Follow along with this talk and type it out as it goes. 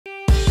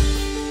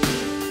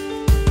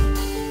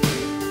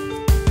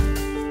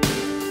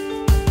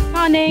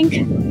morning.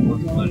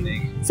 Good morning.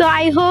 So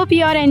I hope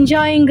you are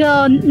enjoying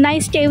a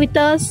nice stay with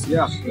us.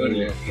 Yeah.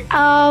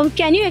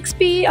 Can you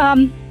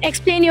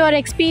explain your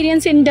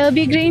experience in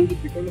Derby Green?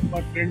 Because of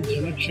my friends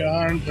Janak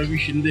Shah and Ravi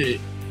Shinde,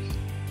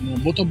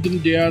 both of them,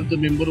 they are the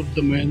member of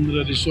the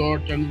Mahindra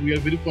Resort, and we are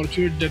very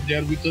fortunate that they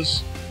are with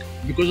us.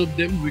 Because of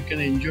them, we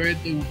can enjoy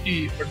the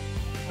Uti. But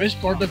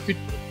best part of it,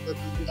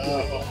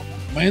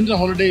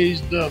 Mahindra holiday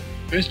is the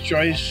best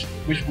choice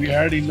which we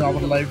had in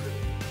our life.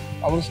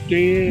 Our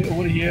stay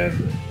over here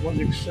was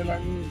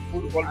excellent.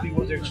 Food quality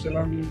was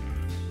excellent.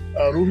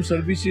 Room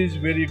service is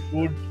very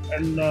good,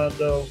 and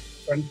the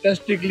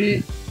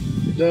fantastically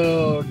the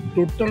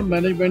total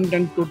management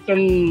and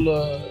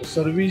total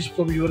service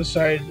from your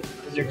side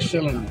is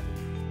excellent.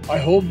 I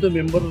hope the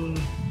member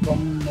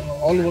from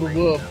all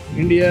over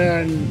India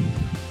and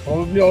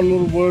probably all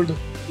over the world,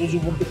 those who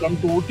want to come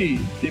to Ooty,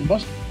 they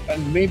must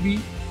and maybe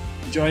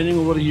joining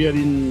over here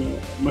in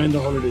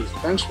Mahindra Holidays.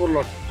 Thanks for a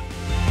lot.